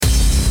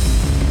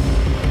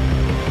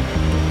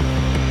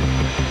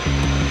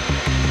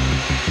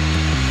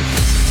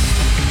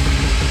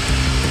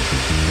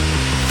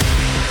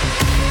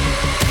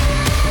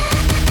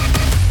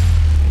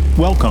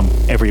Welcome,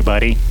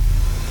 everybody.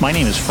 My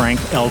name is Frank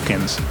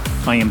Elkins.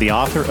 I am the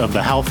author of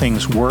the How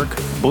Things Work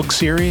book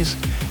series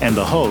and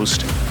the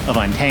host of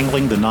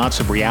Untangling the Knots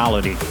of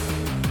Reality.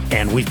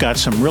 And we've got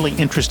some really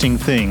interesting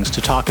things to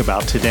talk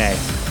about today.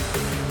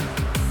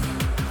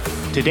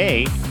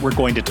 Today, we're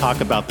going to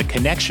talk about the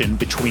connection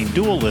between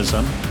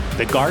dualism,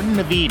 the Garden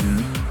of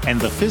Eden, and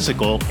the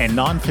physical and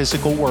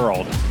non-physical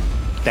world.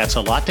 That's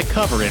a lot to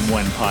cover in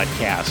one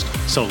podcast,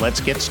 so let's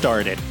get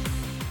started.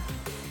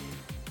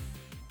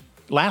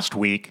 Last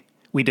week,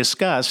 we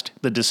discussed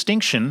the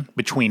distinction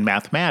between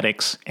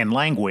mathematics and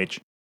language,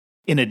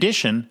 in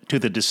addition to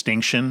the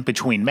distinction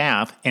between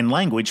math and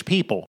language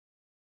people.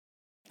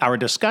 Our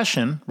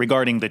discussion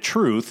regarding the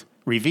truth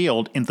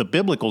revealed in the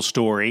biblical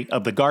story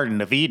of the Garden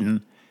of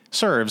Eden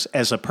serves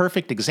as a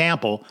perfect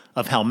example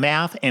of how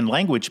math and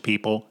language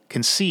people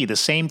can see the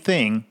same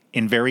thing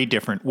in very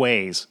different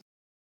ways.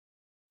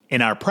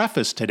 In our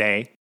preface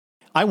today,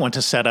 I want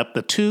to set up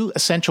the two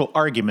essential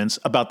arguments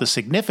about the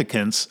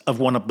significance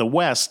of one of the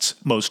West's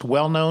most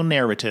well-known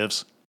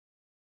narratives.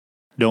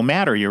 No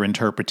matter your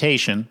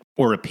interpretation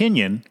or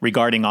opinion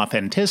regarding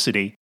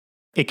authenticity,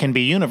 it can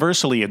be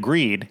universally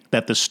agreed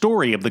that the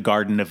story of the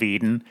Garden of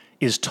Eden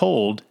is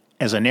told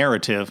as a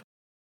narrative.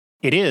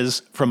 It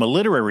is, from a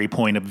literary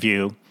point of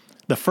view,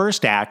 the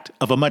first act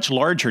of a much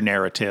larger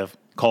narrative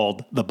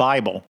called the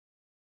Bible.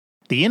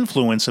 The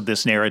influence of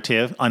this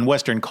narrative on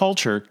Western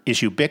culture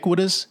is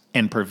ubiquitous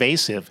and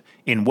pervasive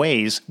in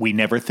ways we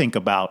never think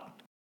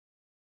about.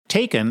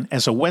 Taken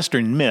as a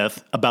Western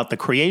myth about the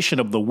creation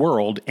of the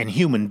world and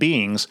human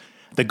beings,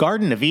 the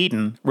Garden of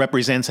Eden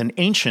represents an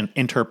ancient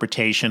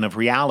interpretation of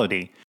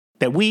reality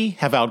that we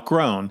have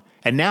outgrown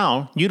and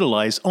now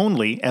utilize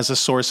only as a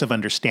source of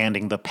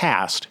understanding the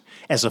past,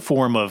 as a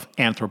form of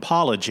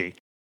anthropology,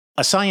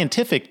 a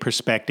scientific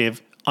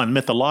perspective on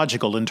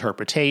mythological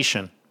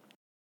interpretation.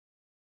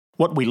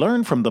 What we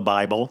learn from the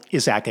Bible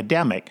is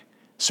academic,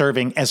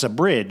 serving as a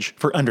bridge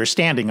for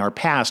understanding our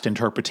past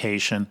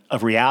interpretation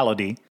of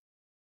reality.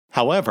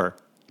 However,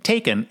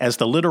 taken as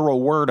the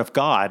literal word of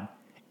God,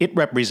 it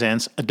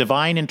represents a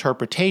divine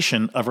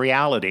interpretation of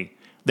reality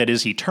that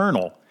is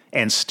eternal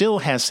and still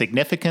has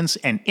significance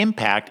and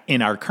impact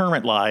in our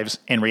current lives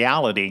and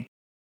reality.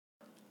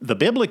 The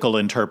biblical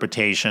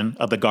interpretation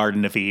of the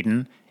Garden of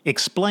Eden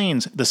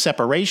explains the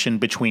separation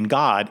between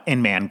God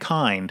and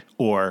mankind,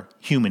 or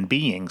human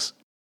beings.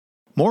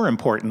 More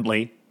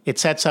importantly, it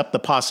sets up the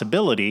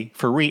possibility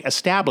for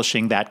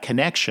re-establishing that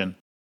connection.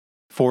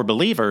 For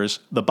believers,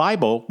 the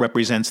Bible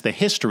represents the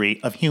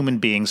history of human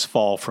beings'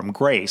 fall from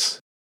grace,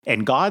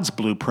 and God's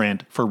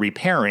blueprint for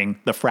repairing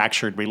the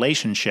fractured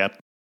relationship,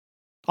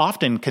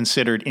 often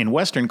considered in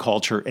Western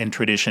culture and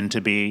tradition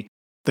to be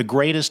the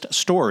greatest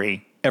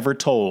story ever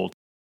told.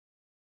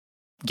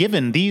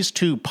 Given these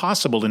two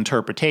possible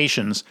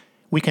interpretations,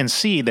 we can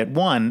see that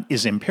one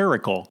is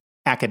empirical,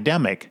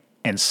 academic,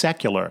 and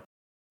secular,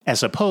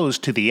 as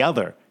opposed to the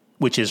other,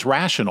 which is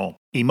rational,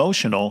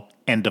 emotional,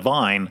 and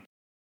divine.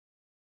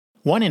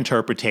 One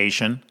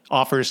interpretation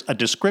offers a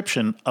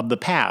description of the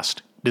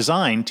past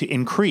designed to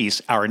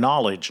increase our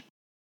knowledge.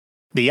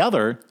 The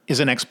other is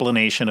an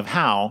explanation of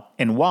how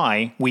and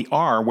why we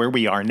are where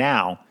we are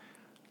now.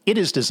 It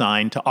is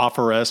designed to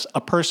offer us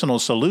a personal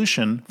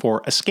solution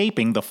for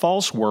escaping the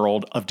false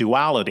world of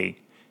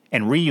duality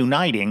and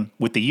reuniting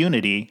with the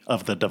unity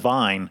of the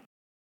divine.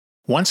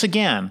 Once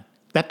again,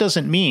 that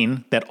doesn't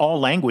mean that all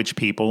language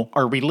people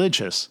are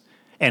religious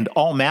and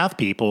all math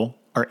people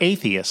are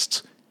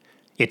atheists.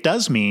 It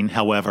does mean,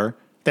 however,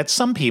 that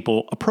some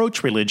people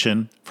approach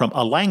religion from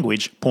a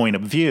language point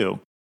of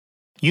view,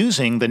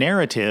 using the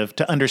narrative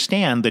to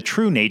understand the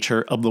true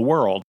nature of the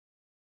world.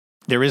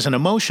 There is an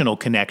emotional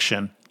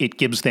connection. It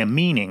gives them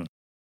meaning.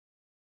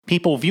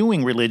 People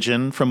viewing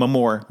religion from a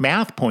more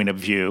math point of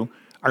view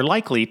are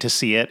likely to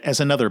see it as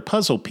another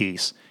puzzle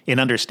piece in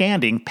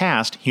understanding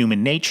past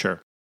human nature.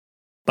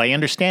 By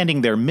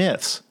understanding their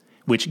myths,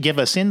 which give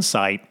us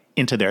insight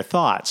into their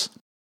thoughts.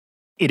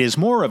 It is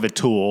more of a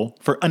tool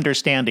for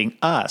understanding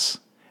us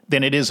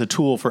than it is a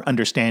tool for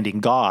understanding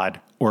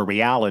God or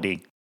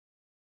reality.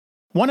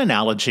 One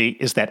analogy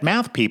is that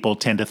math people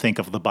tend to think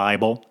of the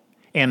Bible,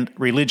 and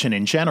religion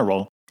in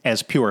general,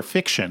 as pure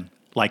fiction,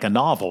 like a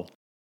novel.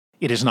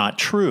 It is not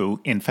true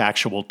in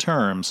factual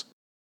terms.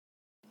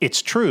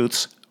 Its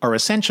truths are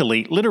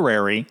essentially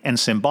literary and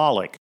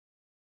symbolic,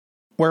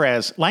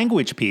 whereas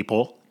language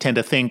people tend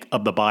to think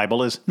of the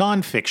Bible as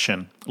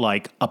nonfiction,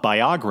 like a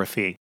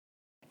biography,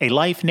 a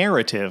life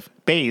narrative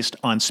based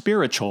on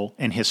spiritual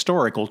and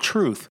historical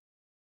truth.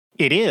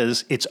 It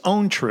is its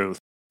own truth,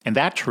 and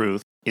that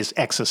truth is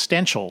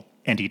existential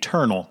and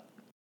eternal.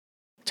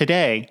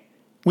 Today,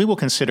 we will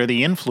consider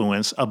the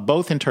influence of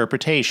both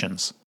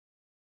interpretations.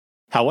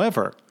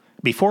 However,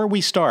 before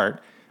we start,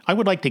 I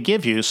would like to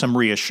give you some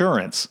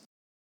reassurance.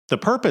 The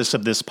purpose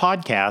of this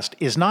podcast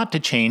is not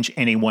to change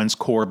anyone's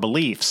core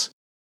beliefs.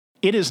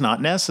 It is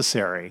not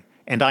necessary,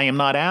 and I am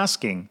not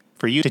asking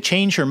for you to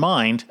change your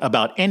mind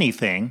about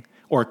anything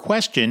or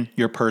question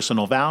your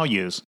personal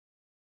values.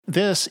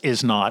 This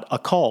is not a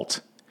cult.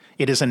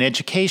 It is an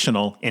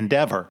educational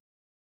endeavor.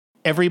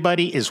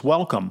 everybody is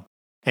welcome,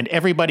 and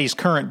everybody's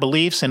current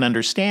beliefs and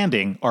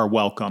understanding are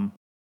welcome.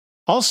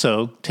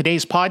 Also,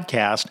 today's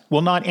podcast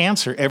will not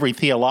answer every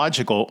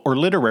theological or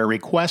literary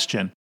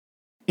question.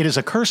 It is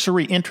a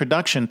cursory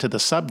introduction to the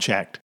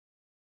subject.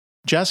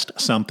 Just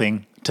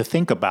something to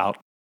think about.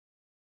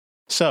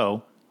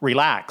 So,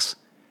 relax.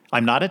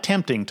 I'm not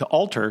attempting to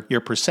alter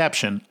your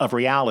perception of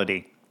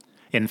reality.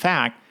 In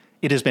fact,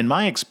 it has been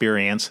my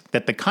experience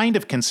that the kind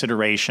of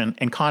consideration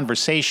and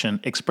conversation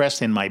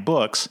expressed in my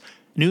books,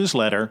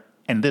 newsletter,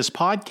 and this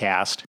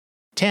podcast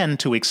tend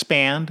to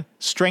expand,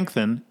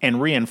 strengthen,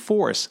 and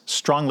reinforce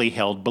strongly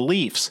held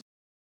beliefs,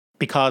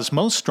 because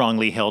most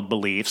strongly held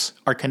beliefs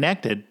are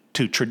connected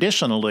to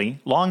traditionally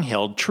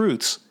long-held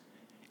truths,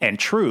 and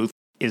truth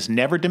is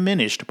never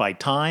diminished by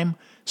time,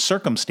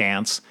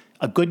 circumstance,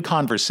 a good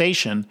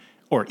conversation,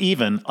 or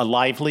even a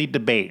lively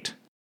debate.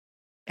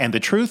 And the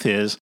truth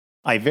is,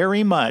 I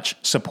very much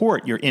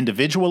support your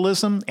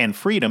individualism and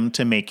freedom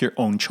to make your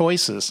own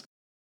choices.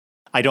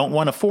 I don't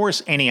want to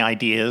force any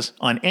ideas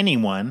on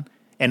anyone,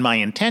 and my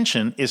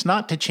intention is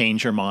not to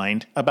change your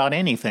mind about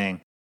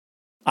anything.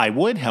 I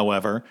would,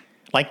 however,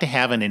 like to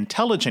have an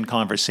intelligent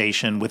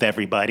conversation with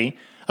everybody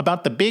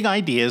about the big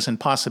ideas and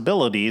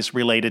possibilities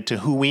related to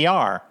who we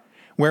are,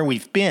 where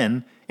we've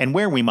been, and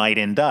where we might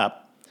end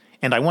up.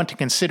 And I want to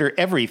consider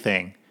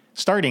everything,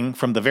 starting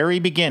from the very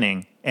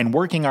beginning and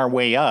working our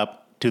way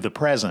up to the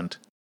present.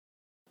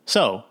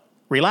 So,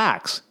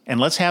 relax and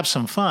let's have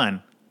some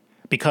fun,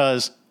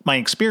 because my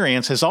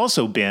experience has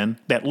also been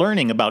that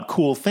learning about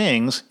cool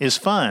things is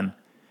fun,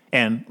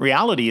 and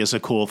reality is a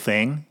cool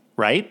thing,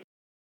 right?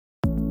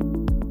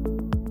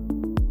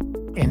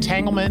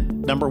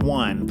 Entanglement number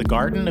 1, the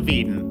Garden of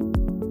Eden.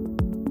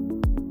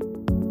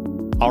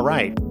 All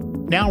right,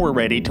 now we're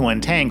ready to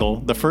untangle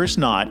the first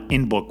knot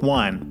in Book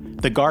 1,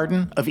 the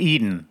Garden of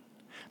Eden.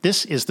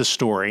 This is the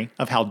story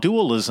of how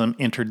dualism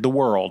entered the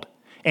world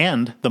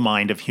and the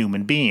mind of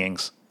human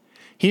beings.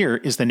 Here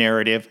is the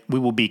narrative we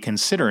will be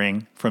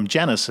considering from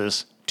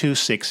Genesis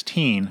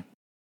 2:16.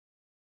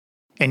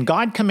 And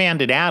God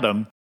commanded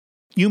Adam,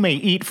 "You may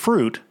eat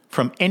fruit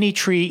from any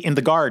tree in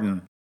the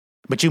garden,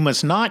 but you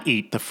must not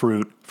eat the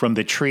fruit from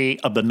the tree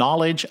of the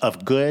knowledge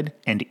of good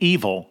and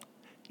evil.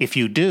 If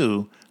you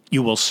do,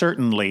 you will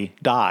certainly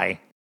die."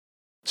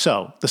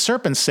 So the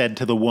serpent said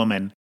to the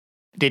woman,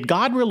 "Did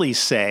God really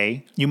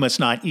say you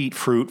must not eat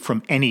fruit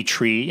from any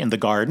tree in the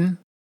garden?"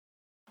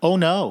 "Oh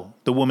no,"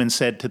 the woman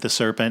said to the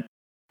serpent,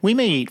 "we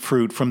may eat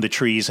fruit from the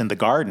trees in the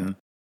garden,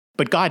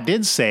 but God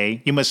did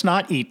say you must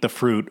not eat the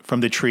fruit from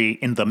the tree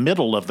in the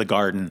middle of the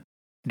garden.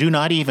 Do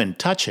not even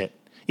touch it.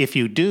 If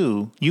you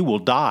do, you will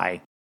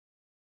die."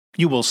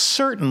 "You will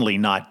certainly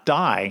not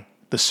die,"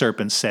 the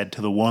serpent said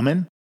to the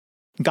woman.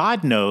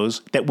 "God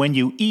knows that when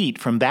you eat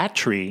from that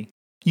tree,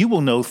 you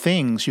will know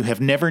things you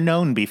have never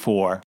known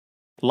before.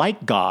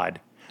 Like God,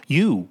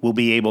 you will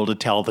be able to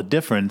tell the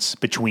difference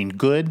between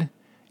good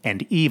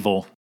and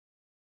evil."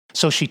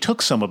 So she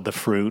took some of the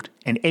fruit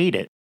and ate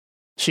it.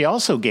 She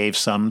also gave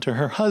some to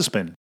her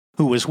husband,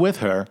 who was with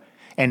her,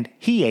 and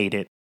he ate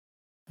it.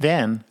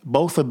 Then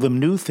both of them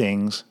knew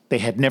things they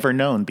had never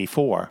known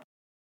before.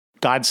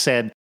 God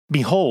said,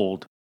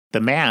 "Behold, the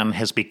man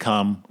has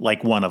become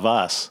like one of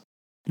us,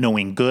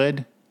 knowing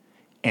good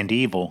and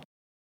evil."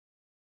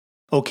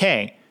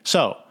 Okay,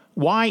 so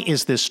why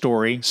is this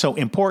story so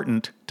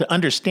important to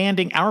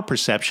understanding our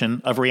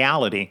perception of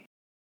reality?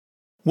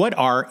 What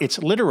are its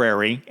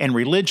literary and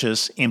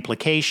religious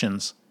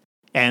implications?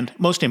 And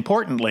most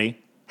importantly,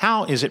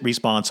 how is it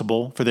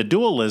responsible for the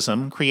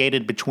dualism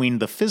created between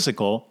the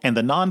physical and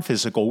the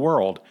non-physical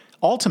world,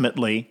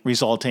 ultimately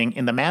resulting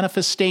in the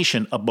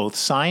manifestation of both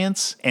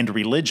science and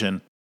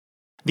religion?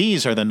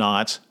 These are the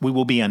knots we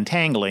will be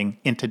untangling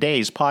in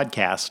today's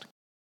podcast.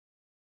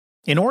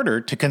 In order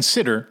to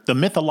consider the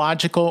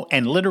mythological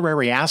and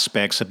literary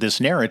aspects of this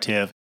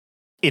narrative,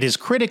 it is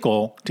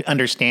critical to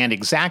understand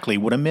exactly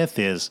what a myth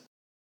is,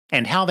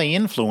 and how they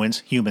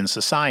influence human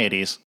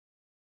societies.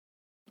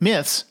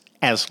 Myths,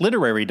 as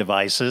literary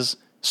devices,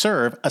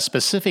 serve a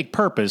specific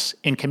purpose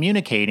in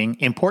communicating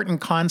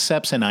important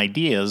concepts and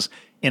ideas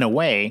in a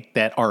way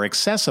that are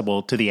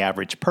accessible to the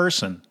average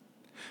person.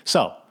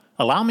 So,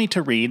 allow me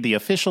to read the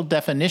official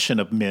definition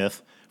of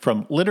myth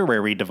from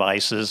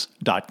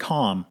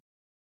literarydevices.com.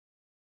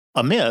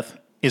 A myth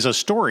is a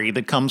story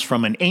that comes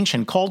from an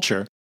ancient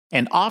culture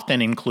and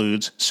often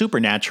includes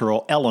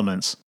supernatural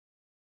elements.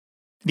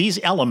 These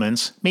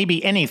elements may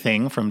be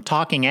anything from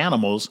talking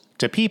animals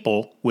to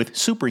people with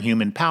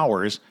superhuman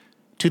powers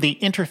to the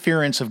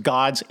interference of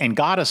gods and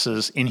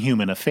goddesses in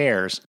human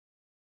affairs.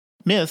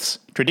 Myths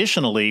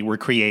traditionally were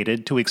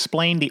created to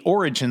explain the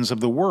origins of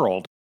the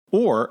world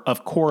or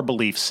of core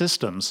belief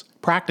systems,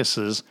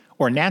 practices,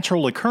 or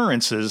natural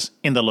occurrences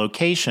in the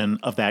location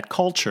of that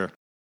culture.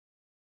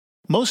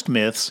 Most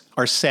myths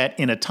are set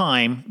in a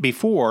time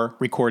before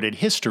recorded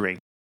history,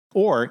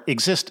 or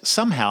exist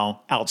somehow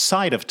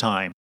outside of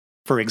time.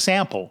 For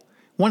example,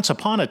 "Once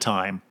upon a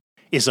time"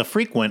 is a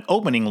frequent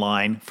opening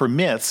line for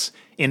myths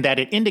in that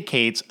it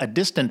indicates a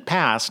distant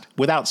past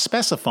without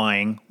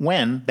specifying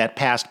when that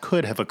past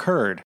could have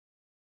occurred.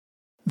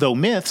 Though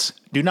myths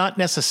do not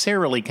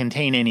necessarily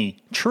contain any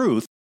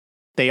truth,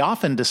 they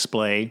often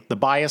display the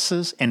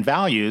biases and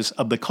values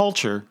of the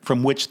culture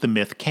from which the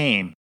myth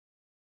came.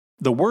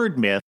 The word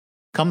myth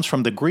comes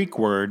from the Greek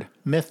word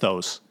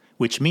mythos,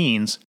 which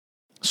means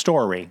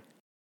story.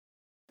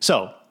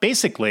 So,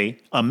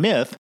 basically, a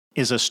myth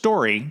is a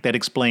story that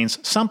explains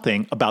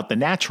something about the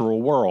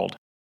natural world.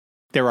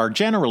 There are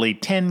generally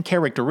 10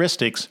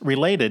 characteristics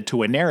related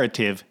to a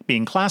narrative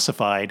being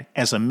classified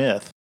as a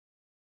myth.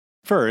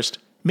 First,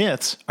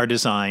 myths are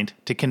designed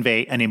to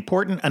convey an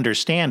important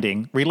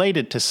understanding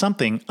related to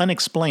something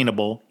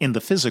unexplainable in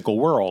the physical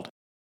world.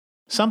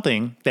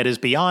 Something that is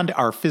beyond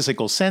our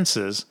physical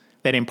senses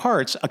that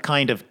imparts a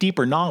kind of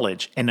deeper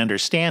knowledge and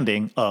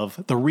understanding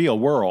of the real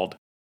world.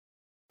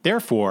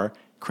 Therefore,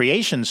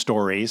 creation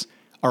stories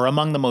are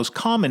among the most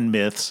common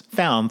myths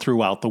found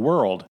throughout the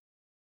world.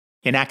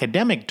 In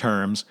academic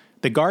terms,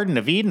 the Garden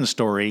of Eden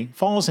story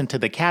falls into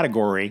the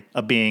category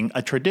of being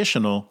a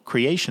traditional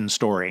creation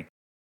story.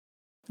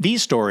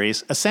 These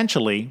stories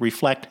essentially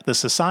reflect the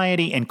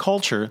society and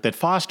culture that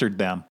fostered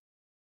them.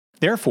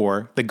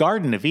 Therefore, the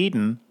Garden of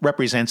Eden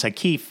represents a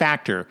key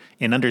factor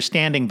in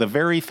understanding the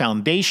very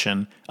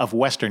foundation of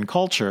Western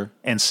culture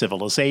and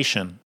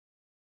civilization.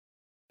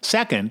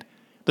 Second,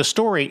 the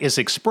story is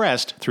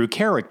expressed through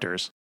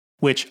characters,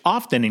 which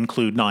often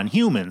include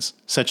non-humans,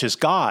 such as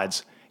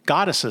gods,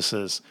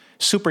 goddesses,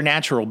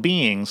 supernatural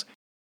beings,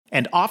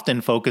 and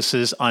often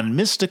focuses on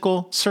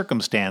mystical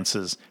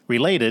circumstances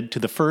related to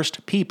the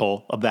first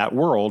people of that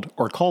world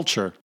or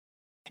culture.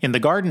 In the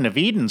Garden of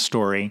Eden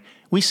story,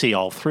 we see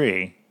all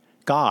three: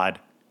 God,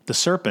 the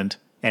serpent,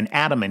 and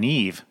Adam and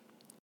Eve.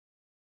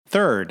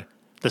 Third,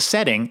 the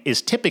setting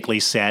is typically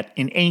set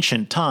in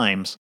ancient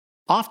times,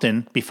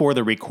 often before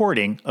the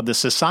recording of the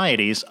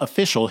society's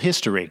official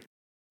history.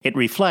 It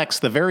reflects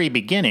the very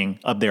beginning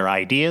of their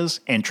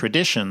ideas and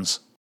traditions,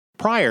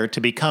 prior to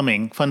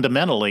becoming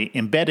fundamentally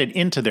embedded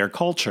into their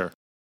culture.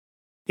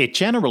 It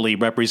generally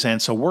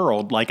represents a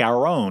world like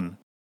our own,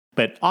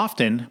 but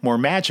often more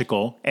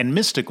magical and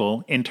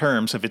mystical in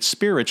terms of its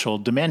spiritual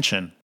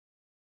dimension.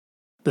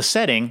 The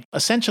setting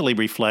essentially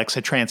reflects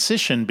a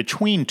transition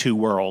between two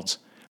worlds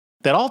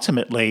that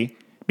ultimately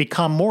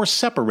become more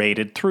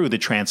separated through the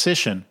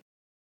transition.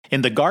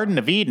 In the Garden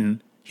of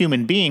Eden,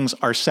 human beings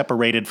are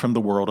separated from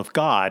the world of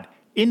God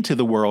into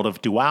the world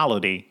of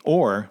duality,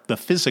 or the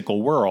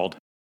physical world.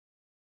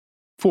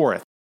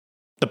 Fourth,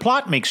 the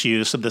plot makes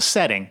use of the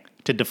setting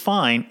to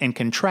define and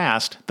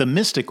contrast the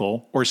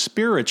mystical or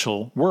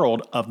spiritual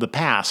world of the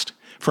past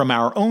from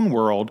our own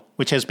world,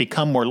 which has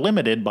become more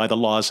limited by the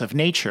laws of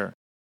nature,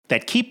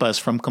 that keep us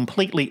from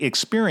completely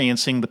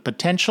experiencing the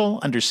potential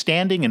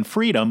understanding and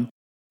freedom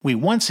we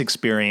once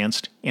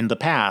experienced in the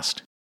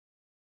past.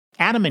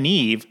 Adam and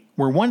Eve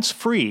were once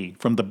free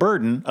from the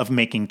burden of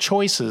making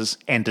choices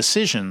and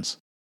decisions,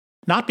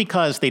 not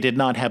because they did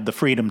not have the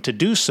freedom to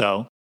do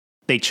so,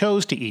 they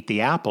chose to eat the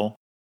apple,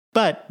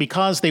 but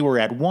because they were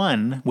at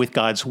one with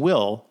God's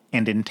will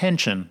and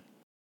intention.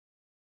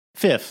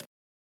 Fifth,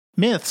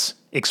 myths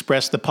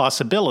express the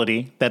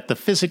possibility that the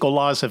physical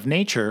laws of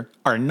nature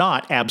are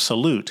not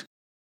absolute.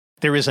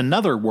 There is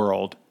another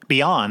world,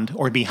 beyond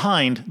or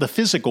behind the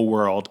physical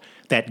world,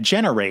 that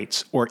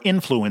generates or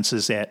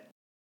influences it.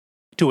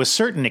 To a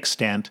certain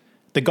extent,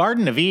 the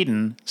Garden of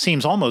Eden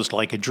seems almost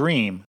like a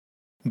dream.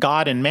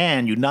 God and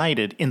man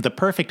united in the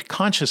perfect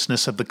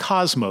consciousness of the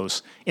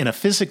cosmos in a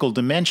physical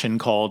dimension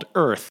called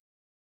Earth.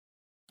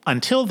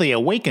 Until they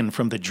awaken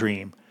from the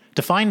dream,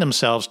 to find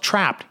themselves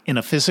trapped in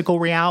a physical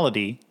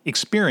reality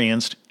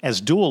experienced as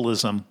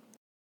dualism.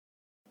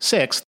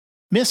 Sixth,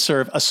 myths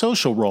serve a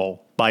social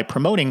role by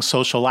promoting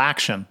social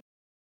action.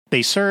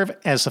 They serve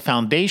as the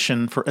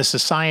foundation for a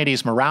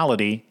society's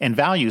morality and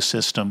value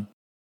system.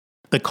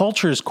 The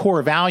culture's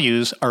core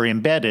values are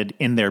embedded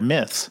in their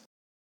myths.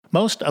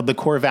 Most of the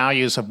core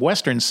values of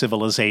Western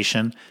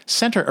civilization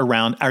center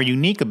around our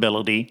unique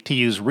ability to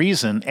use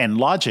reason and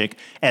logic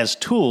as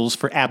tools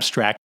for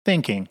abstract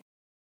thinking.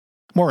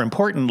 More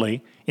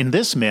importantly, in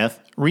this myth,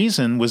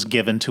 reason was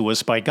given to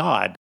us by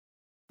God.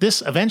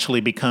 This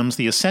eventually becomes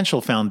the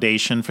essential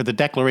foundation for the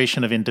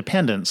Declaration of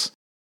Independence,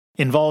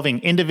 involving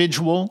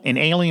individual,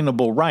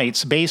 inalienable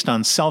rights based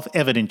on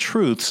self-evident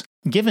truths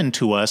given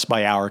to us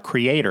by our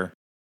Creator,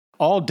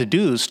 all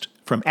deduced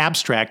from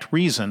abstract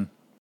reason.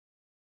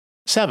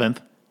 Seventh,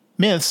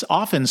 myths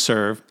often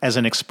serve as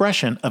an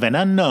expression of an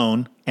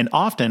unknown and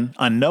often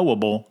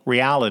unknowable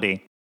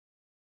reality.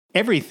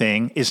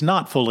 Everything is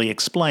not fully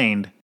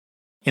explained.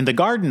 In the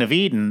Garden of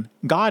Eden,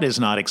 God is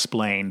not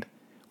explained.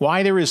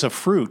 Why there is a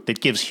fruit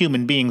that gives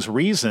human beings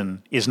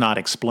reason is not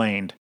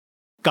explained.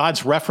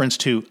 God's reference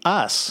to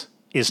us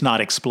is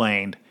not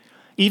explained.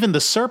 Even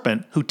the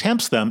serpent who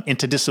tempts them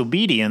into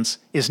disobedience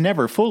is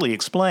never fully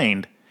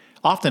explained,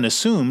 often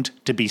assumed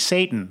to be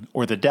Satan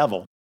or the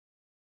devil.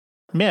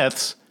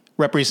 Myths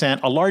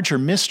represent a larger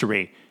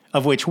mystery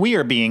of which we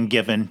are being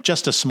given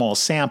just a small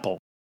sample.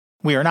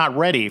 We are not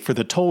ready for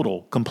the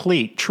total,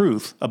 complete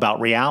truth about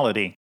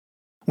reality.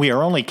 We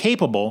are only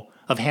capable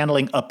of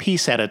handling a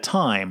piece at a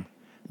time,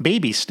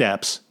 baby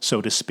steps,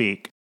 so to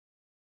speak.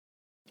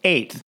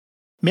 Eighth,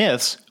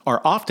 myths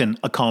are often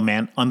a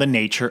comment on the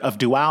nature of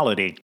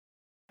duality,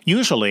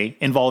 usually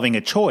involving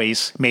a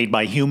choice made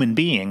by human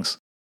beings.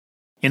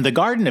 In the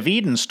Garden of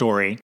Eden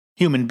story,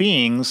 human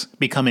beings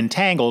become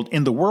entangled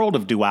in the world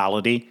of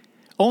duality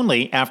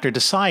only after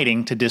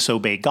deciding to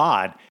disobey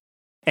God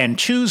and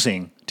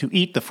choosing to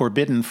eat the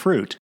forbidden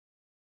fruit.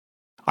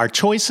 Our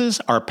choices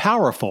are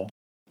powerful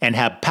and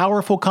have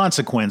powerful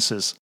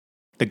consequences.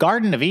 The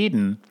Garden of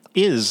Eden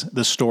is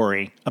the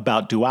story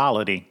about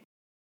duality.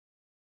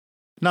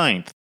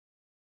 Ninth,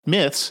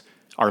 myths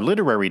are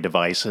literary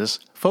devices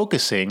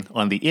focusing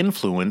on the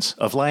influence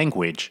of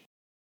language.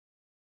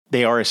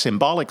 They are a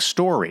symbolic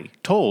story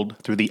told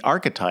through the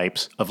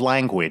archetypes of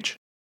language.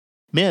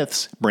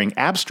 Myths bring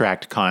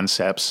abstract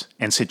concepts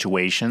and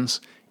situations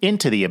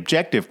into the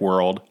objective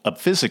world of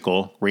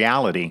physical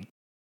reality.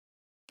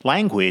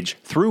 Language,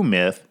 through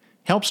myth,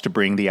 helps to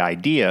bring the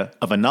idea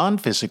of a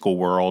non-physical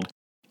world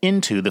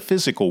into the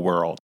physical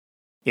world.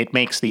 It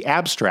makes the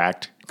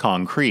abstract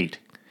concrete,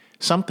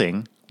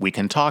 something we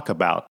can talk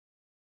about.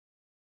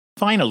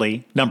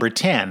 Finally, number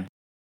 10.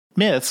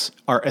 Myths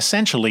are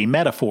essentially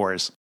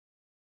metaphors.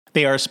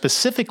 They are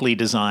specifically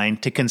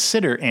designed to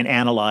consider and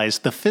analyze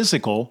the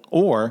physical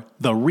or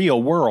the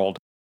real world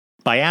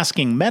by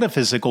asking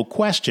metaphysical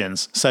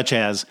questions such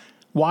as,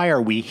 why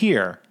are we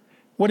here?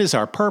 What is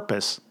our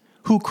purpose?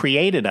 Who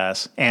created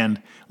us?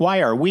 And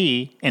why are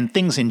we, and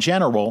things in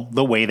general,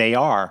 the way they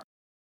are?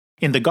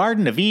 In the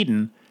Garden of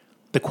Eden,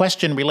 the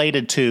question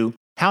related to,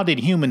 how did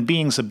human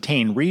beings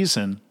obtain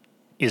reason,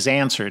 is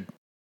answered.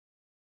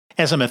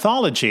 As a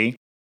mythology,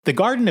 the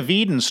Garden of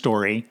Eden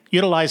story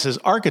utilizes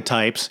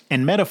archetypes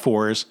and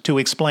metaphors to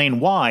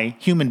explain why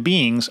human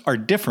beings are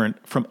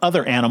different from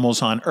other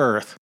animals on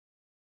Earth.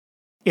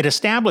 It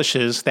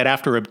establishes that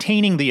after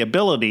obtaining the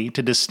ability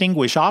to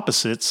distinguish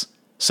opposites,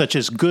 such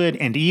as good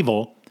and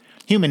evil,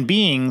 human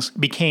beings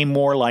became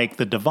more like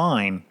the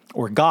divine,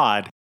 or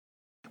God.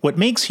 What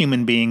makes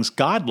human beings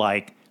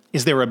godlike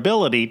is their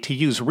ability to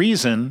use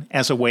reason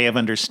as a way of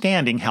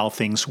understanding how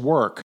things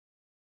work.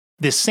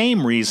 This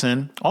same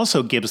reason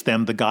also gives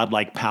them the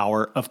godlike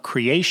power of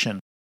creation,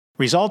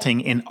 resulting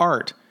in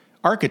art,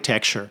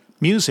 architecture,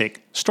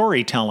 music,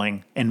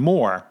 storytelling, and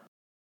more.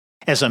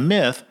 As a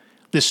myth,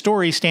 this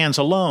story stands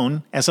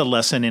alone as a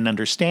lesson in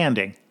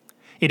understanding.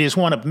 It is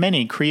one of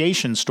many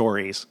creation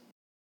stories.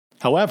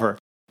 However,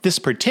 this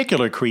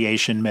particular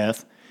creation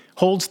myth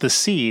holds the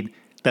seed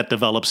that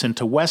develops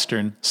into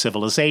Western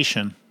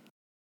civilization.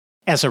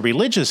 As a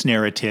religious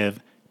narrative,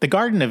 the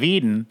Garden of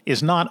Eden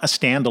is not a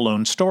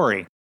standalone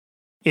story.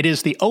 It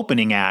is the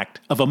opening act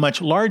of a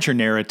much larger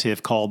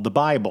narrative called the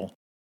Bible.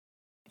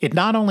 It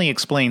not only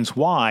explains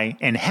why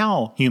and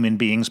how human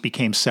beings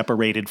became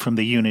separated from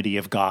the unity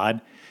of God,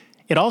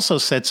 it also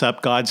sets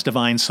up God's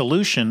divine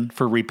solution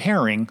for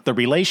repairing the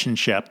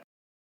relationship.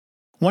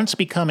 Once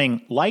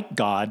becoming like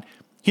God,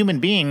 human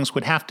beings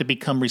would have to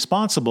become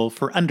responsible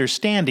for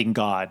understanding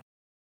God,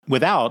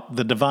 without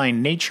the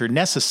divine nature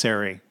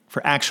necessary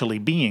for actually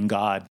being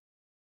God.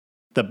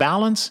 The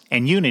balance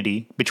and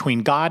unity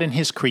between God and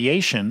His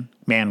creation,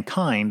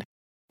 mankind,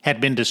 had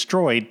been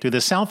destroyed through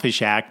the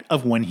selfish act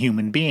of one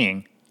human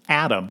being,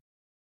 Adam,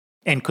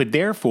 and could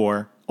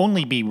therefore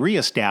only be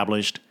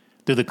reestablished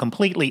through the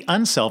completely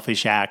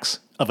unselfish acts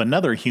of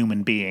another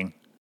human being.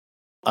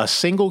 A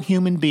single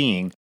human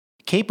being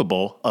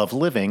capable of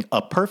living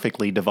a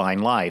perfectly divine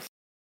life,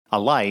 a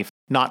life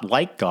not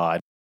like God,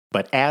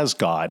 but as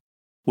God,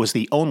 was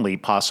the only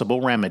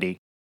possible remedy.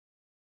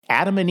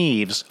 Adam and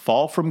Eve's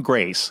fall from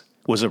grace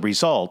was a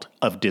result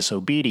of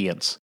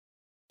disobedience.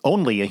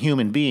 Only a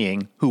human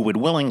being who would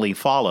willingly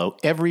follow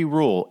every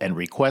rule and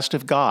request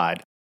of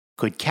God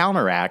could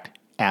counteract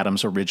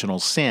Adam's original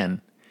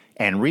sin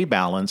and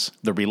rebalance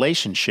the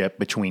relationship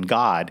between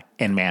God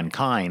and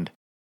mankind.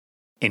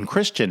 In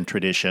Christian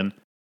tradition,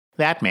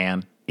 that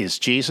man is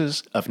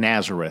Jesus of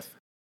Nazareth.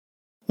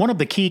 One of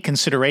the key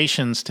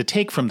considerations to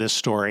take from this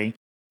story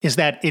is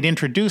that it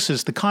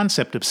introduces the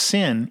concept of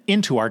sin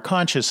into our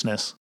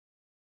consciousness.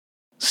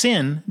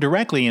 Sin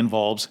directly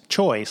involves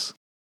choice.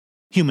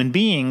 Human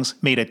beings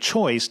made a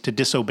choice to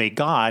disobey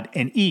God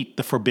and eat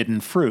the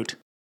forbidden fruit.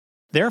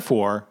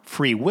 Therefore,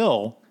 free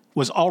will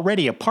was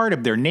already a part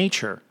of their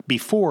nature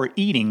before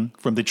eating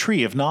from the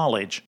tree of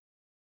knowledge.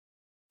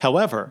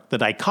 However, the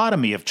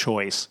dichotomy of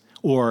choice,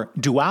 or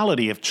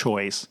duality of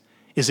choice,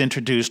 is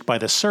introduced by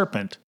the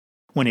serpent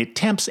when it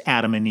tempts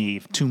Adam and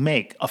Eve to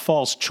make a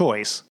false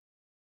choice.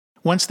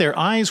 Once their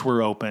eyes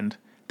were opened,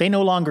 they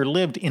no longer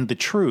lived in the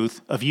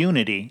truth of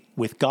unity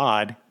with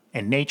God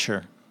and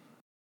nature.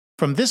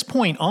 From this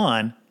point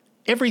on,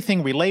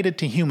 everything related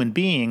to human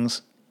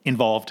beings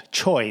involved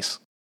choice.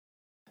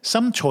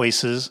 Some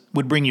choices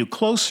would bring you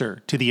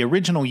closer to the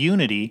original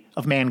unity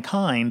of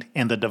mankind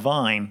and the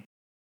divine.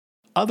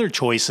 Other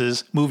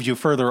choices moved you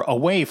further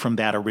away from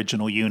that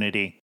original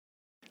unity.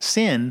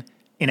 Sin,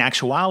 in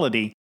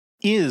actuality,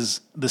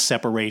 is the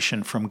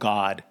separation from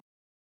God.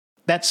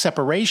 That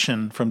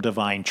separation from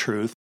divine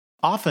truth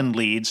often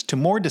leads to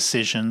more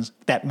decisions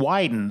that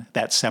widen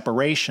that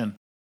separation.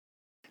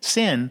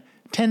 Sin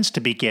tends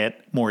to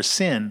beget more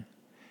sin.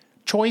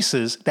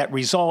 Choices that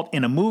result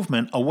in a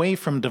movement away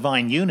from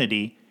divine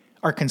unity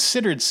are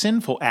considered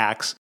sinful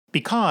acts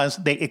because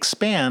they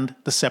expand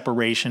the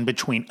separation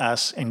between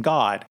us and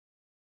God,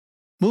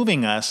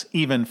 moving us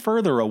even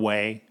further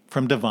away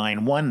from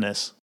divine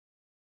oneness.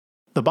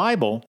 The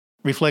Bible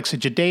reflects a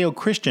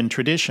Judeo-Christian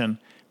tradition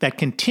that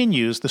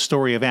continues the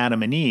story of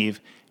Adam and Eve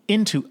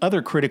into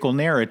other critical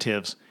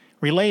narratives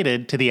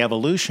related to the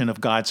evolution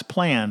of God's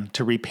plan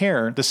to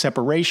repair the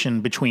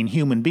separation between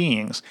human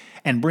beings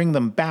and bring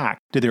them back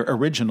to their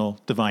original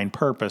divine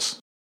purpose.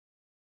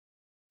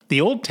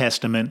 The Old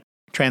Testament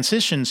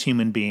transitions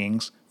human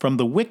beings from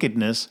the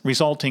wickedness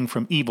resulting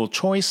from evil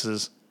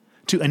choices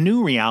to a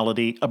new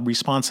reality of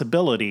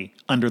responsibility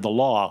under the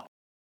law.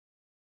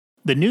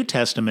 The New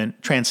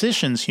Testament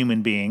transitions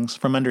human beings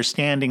from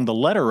understanding the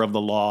letter of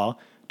the law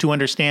to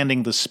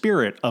understanding the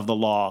spirit of the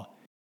law,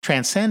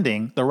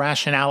 transcending the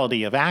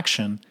rationality of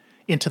action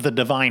into the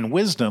divine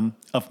wisdom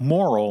of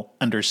moral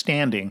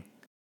understanding.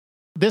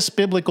 This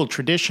biblical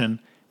tradition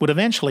would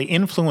eventually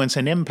influence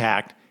and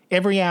impact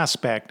every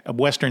aspect of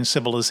Western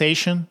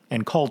civilization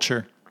and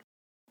culture.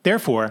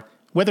 Therefore,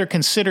 whether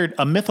considered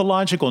a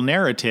mythological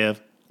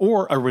narrative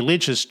or a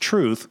religious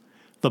truth,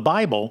 the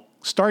Bible,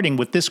 starting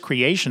with this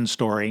creation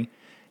story,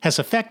 has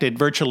affected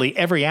virtually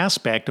every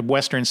aspect of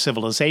Western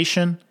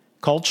civilization,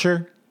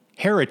 culture,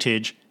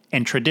 heritage,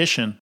 and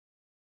tradition.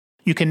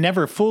 You can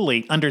never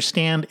fully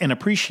understand and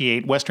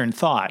appreciate Western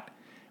thought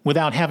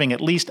without having at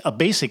least a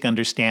basic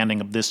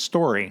understanding of this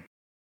story.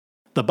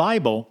 The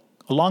Bible,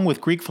 along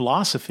with Greek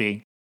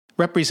philosophy,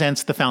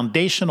 represents the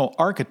foundational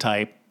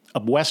archetype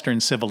of Western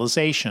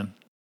civilization.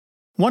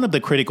 One of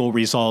the critical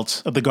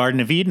results of the Garden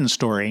of Eden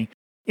story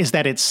is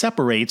that it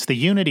separates the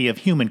unity of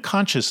human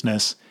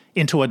consciousness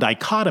into a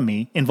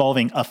dichotomy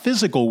involving a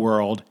physical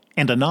world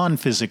and a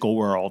non-physical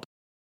world.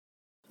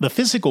 The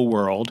physical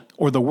world,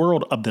 or the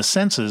world of the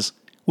senses,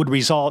 would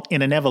result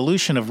in an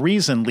evolution of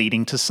reason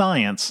leading to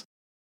science.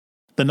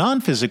 The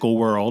non-physical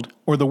world,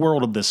 or the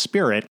world of the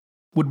spirit,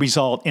 would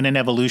result in an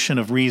evolution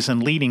of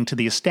reason leading to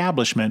the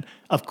establishment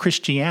of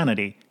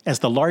Christianity as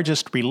the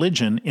largest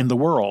religion in the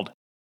world.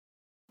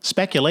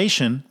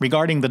 Speculation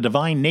regarding the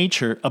divine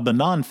nature of the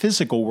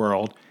non-physical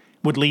world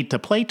would lead to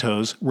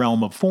Plato's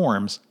realm of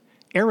forms,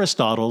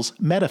 Aristotle's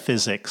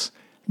metaphysics,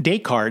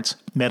 Descartes'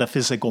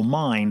 metaphysical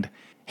mind,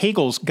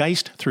 Hegel's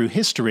Geist through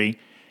history,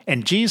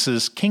 and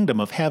Jesus' kingdom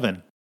of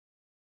heaven.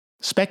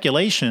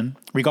 Speculation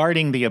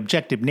regarding the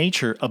objective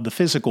nature of the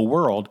physical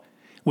world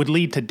would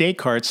lead to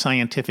Descartes'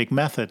 scientific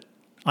method,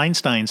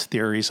 Einstein's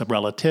theories of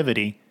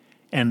relativity,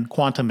 and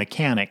quantum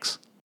mechanics.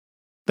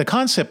 The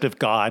concept of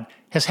God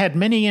has had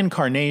many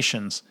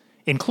incarnations,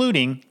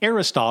 including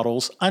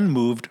Aristotle's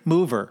unmoved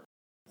mover,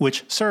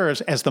 which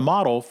serves as the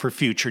model for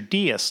future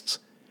deists,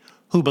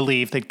 who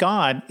believe that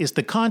God is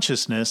the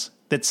consciousness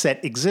that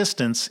set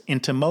existence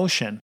into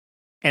motion,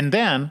 and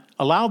then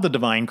allowed the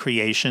divine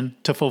creation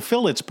to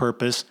fulfill its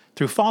purpose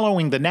through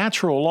following the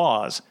natural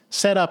laws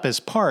set up as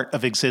part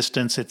of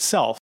existence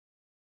itself.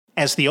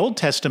 As the Old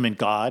Testament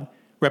God,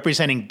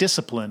 representing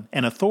discipline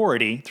and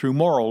authority through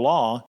moral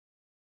law,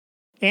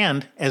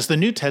 and as the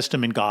New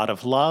Testament God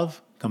of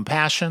love,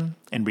 compassion,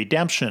 and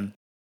redemption.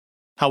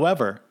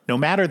 However, no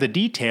matter the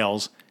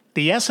details,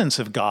 the essence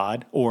of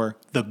God, or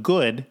the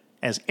good,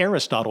 as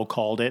Aristotle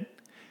called it,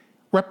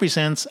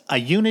 represents a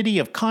unity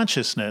of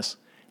consciousness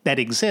that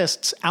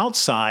exists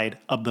outside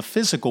of the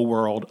physical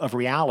world of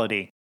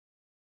reality,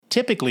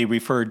 typically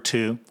referred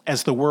to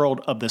as the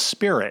world of the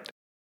spirit,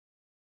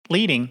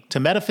 leading to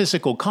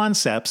metaphysical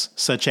concepts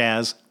such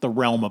as the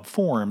realm of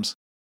forms,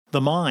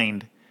 the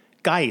mind,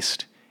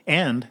 Geist,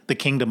 and the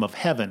kingdom of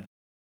heaven.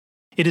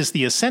 It is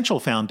the essential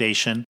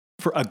foundation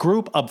for a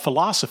group of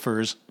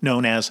philosophers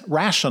known as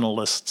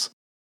rationalists.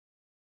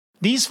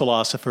 These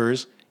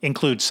philosophers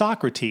include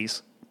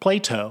Socrates,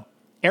 Plato,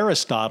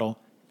 Aristotle,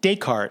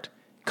 Descartes,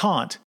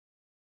 Kant,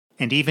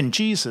 and even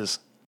Jesus.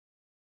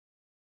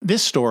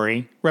 This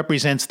story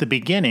represents the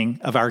beginning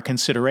of our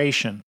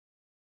consideration.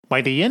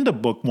 By the end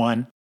of Book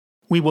 1,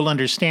 we will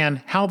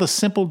understand how the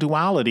simple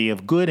duality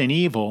of good and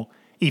evil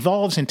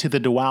evolves into the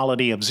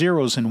duality of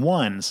zeros and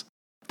ones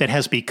that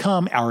has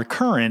become our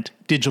current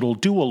digital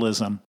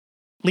dualism,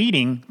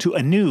 leading to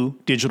a new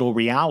digital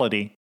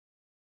reality.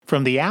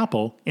 From the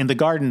apple in the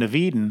Garden of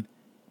Eden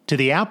to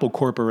the Apple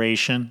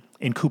Corporation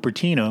in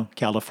Cupertino,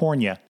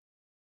 California.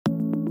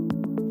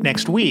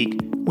 Next week,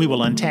 we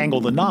will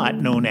untangle the knot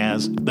known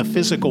as the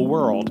physical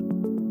world,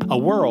 a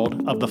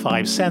world of the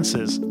five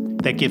senses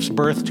that gives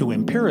birth to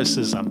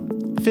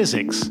empiricism,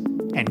 physics,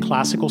 and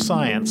classical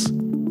science.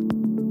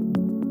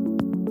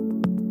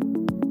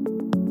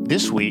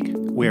 This week,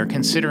 we are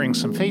considering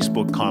some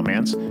Facebook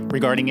comments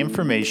regarding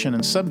information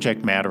and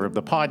subject matter of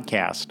the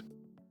podcast.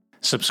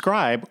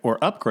 Subscribe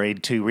or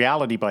upgrade to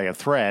Reality by a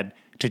Thread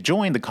to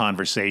join the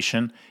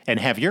conversation and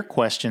have your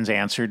questions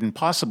answered and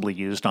possibly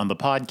used on the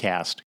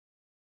podcast.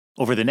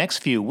 Over the next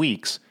few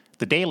weeks,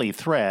 the Daily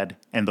Thread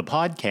and the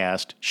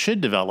podcast should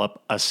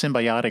develop a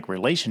symbiotic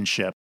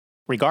relationship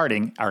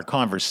regarding our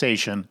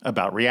conversation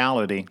about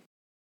reality.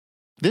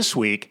 This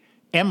week,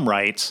 M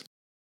writes,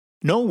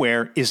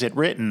 "Nowhere is it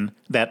written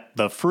that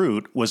the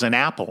fruit was an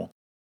apple."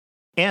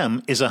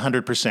 M is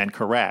 100%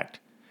 correct.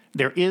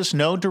 There is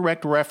no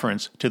direct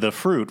reference to the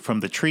fruit from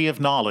the tree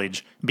of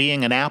knowledge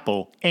being an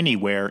apple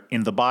anywhere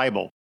in the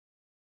Bible.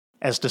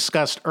 As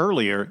discussed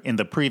earlier in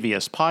the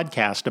previous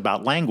podcast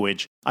about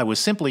language, I was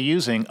simply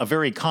using a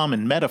very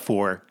common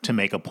metaphor to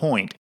make a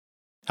point.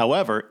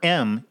 However,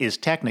 M is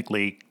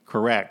technically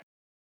correct.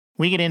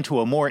 We get into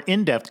a more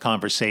in-depth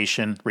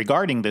conversation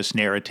regarding this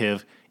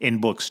narrative in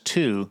books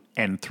 2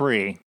 and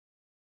 3.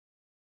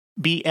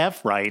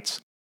 BF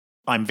writes,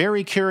 "I'm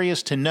very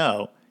curious to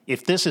know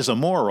if this is a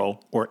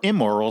moral or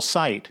immoral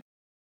site.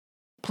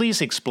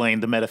 Please explain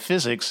the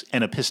metaphysics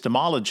and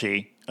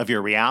epistemology of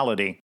your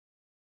reality."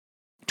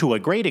 To a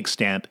great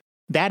extent,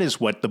 that is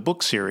what the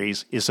book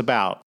series is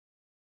about.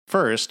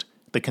 First,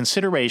 the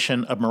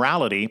consideration of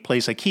morality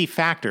plays a key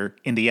factor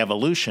in the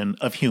evolution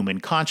of human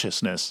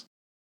consciousness.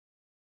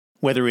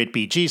 Whether it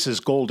be Jesus'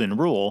 golden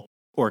rule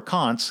or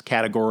Kant's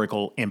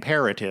categorical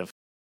imperative,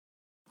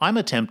 I'm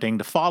attempting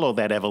to follow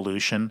that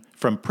evolution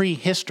from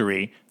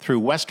prehistory through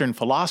Western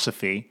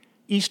philosophy,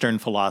 Eastern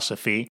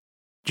philosophy,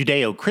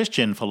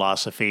 Judeo-Christian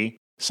philosophy,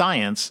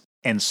 science,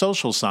 and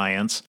social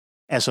science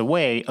as a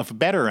way of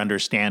better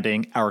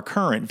understanding our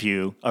current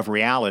view of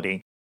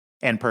reality,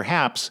 and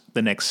perhaps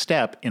the next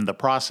step in the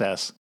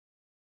process.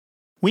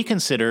 We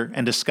consider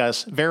and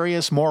discuss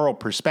various moral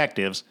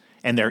perspectives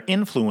and their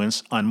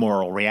influence on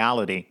moral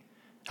reality.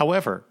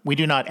 However, we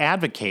do not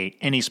advocate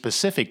any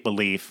specific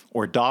belief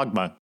or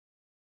dogma.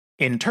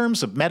 In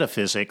terms of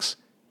metaphysics,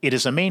 it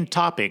is a main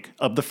topic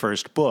of the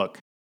first book.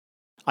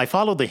 I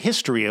follow the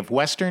history of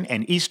Western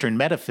and Eastern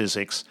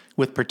metaphysics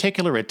with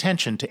particular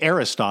attention to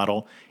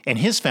Aristotle and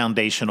his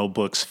foundational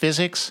books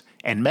Physics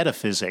and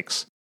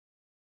Metaphysics.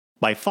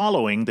 By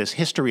following this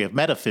history of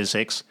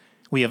metaphysics,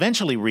 we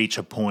eventually reach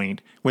a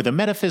point where the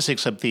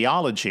metaphysics of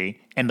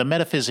theology and the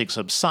metaphysics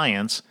of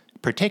science,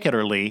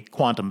 particularly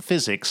quantum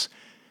physics,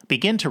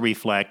 begin to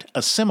reflect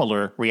a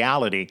similar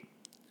reality.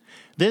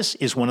 This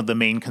is one of the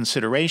main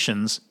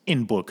considerations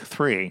in Book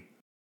 3.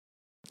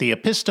 The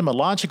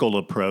epistemological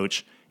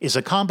approach is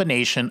a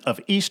combination of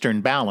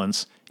Eastern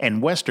balance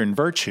and Western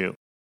virtue,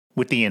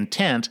 with the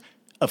intent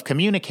of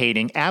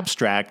communicating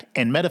abstract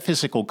and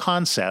metaphysical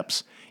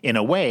concepts in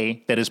a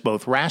way that is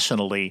both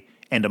rationally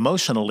and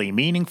emotionally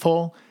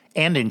meaningful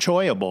and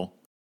enjoyable.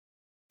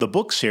 The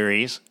book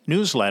series,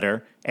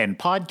 newsletter, and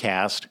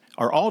podcast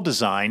are all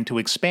designed to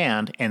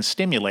expand and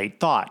stimulate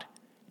thought,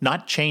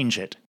 not change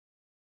it.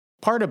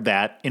 Part of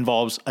that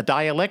involves a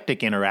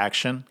dialectic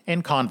interaction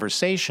and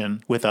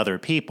conversation with other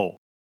people.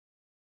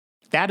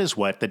 That is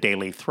what the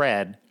Daily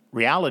Thread,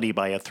 Reality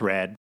by a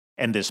Thread,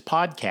 and this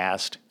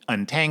podcast,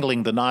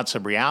 Untangling the Knots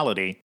of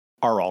Reality,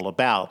 are all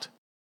about.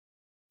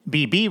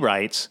 BB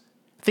writes,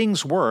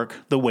 "Things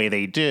work the way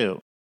they do.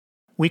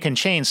 We can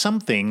change some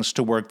things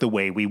to work the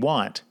way we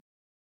want.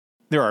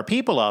 There are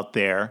people out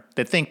there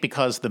that think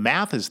because the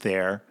math is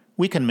there,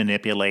 we can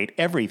manipulate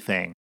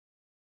everything.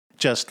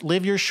 Just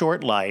live your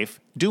short life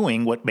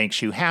doing what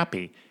makes you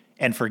happy,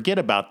 and forget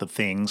about the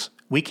things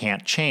we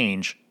can't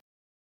change."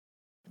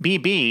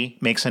 BB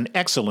makes an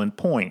excellent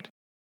point.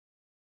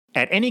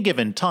 At any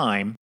given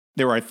time,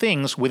 there are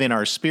things within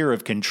our sphere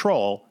of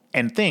control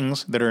and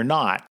things that are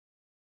not.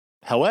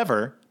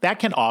 However, that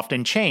can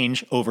often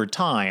change over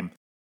time.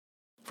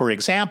 For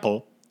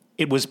example,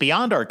 it was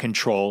beyond our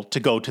control to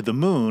go to the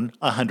moon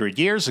 100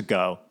 years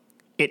ago.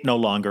 It no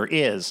longer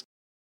is.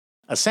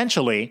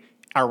 Essentially,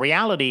 our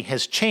reality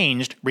has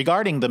changed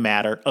regarding the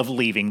matter of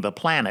leaving the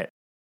planet.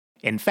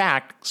 In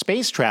fact,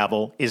 space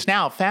travel is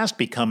now fast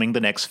becoming the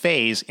next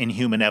phase in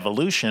human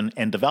evolution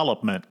and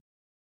development.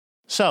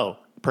 So,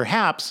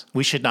 perhaps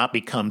we should not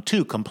become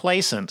too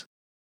complacent.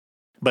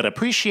 But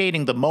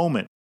appreciating the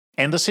moment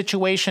and the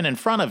situation in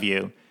front of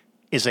you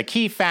is a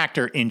key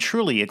factor in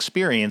truly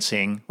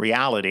experiencing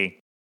reality.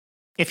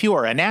 If you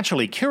are a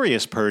naturally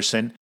curious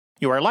person,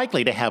 you are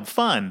likely to have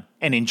fun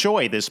and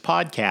enjoy this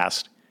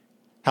podcast.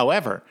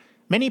 However,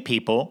 many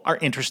people are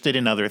interested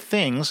in other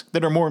things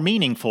that are more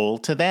meaningful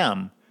to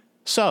them.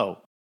 So,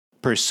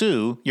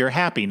 pursue your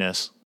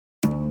happiness.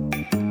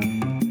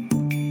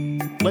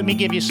 Let me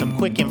give you some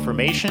quick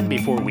information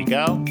before we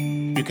go.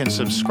 You can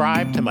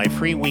subscribe to my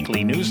free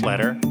weekly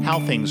newsletter, How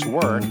Things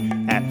Work,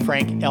 at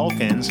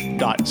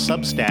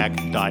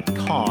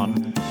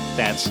frankelkins.substack.com.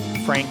 That's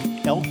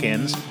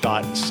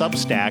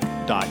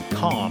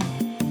frankelkins.substack.com.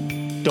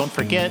 Don't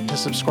forget to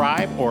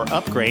subscribe or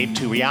upgrade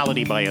to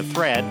Reality by a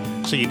Thread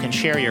so you can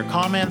share your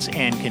comments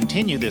and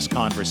continue this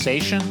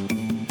conversation.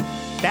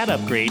 That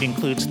upgrade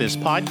includes this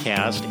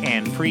podcast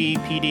and free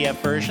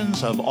PDF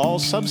versions of all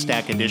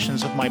Substack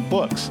editions of my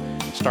books,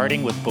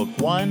 starting with Book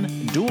 1,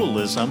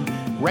 Dualism,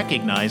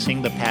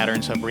 Recognizing the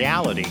Patterns of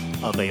Reality,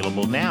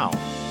 available now.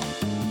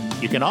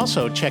 You can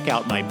also check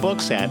out my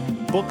books at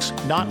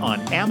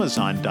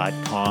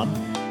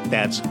booksnotonamazon.com.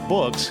 That's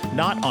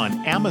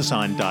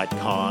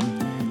booksnotonamazon.com,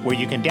 where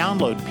you can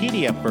download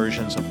PDF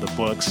versions of the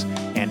books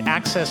and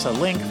access a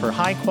link for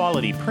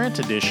high-quality print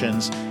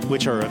editions,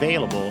 which are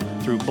available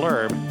through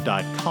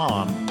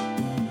blurb.com.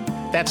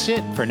 That's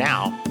it for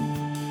now.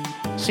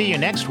 See you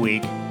next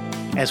week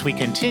as we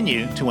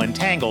continue to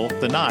untangle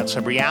the knots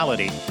of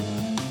reality,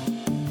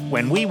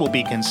 when we will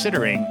be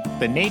considering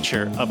the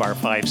nature of our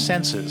five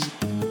senses,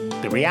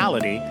 the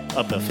reality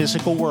of the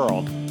physical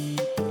world.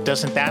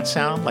 Doesn't that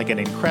sound like an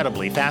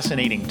incredibly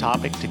fascinating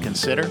topic to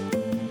consider?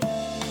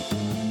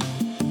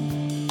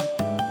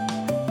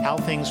 How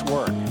things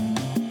work,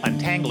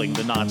 untangling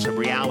the knots of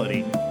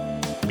reality.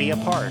 Be a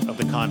part of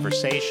the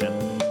conversation.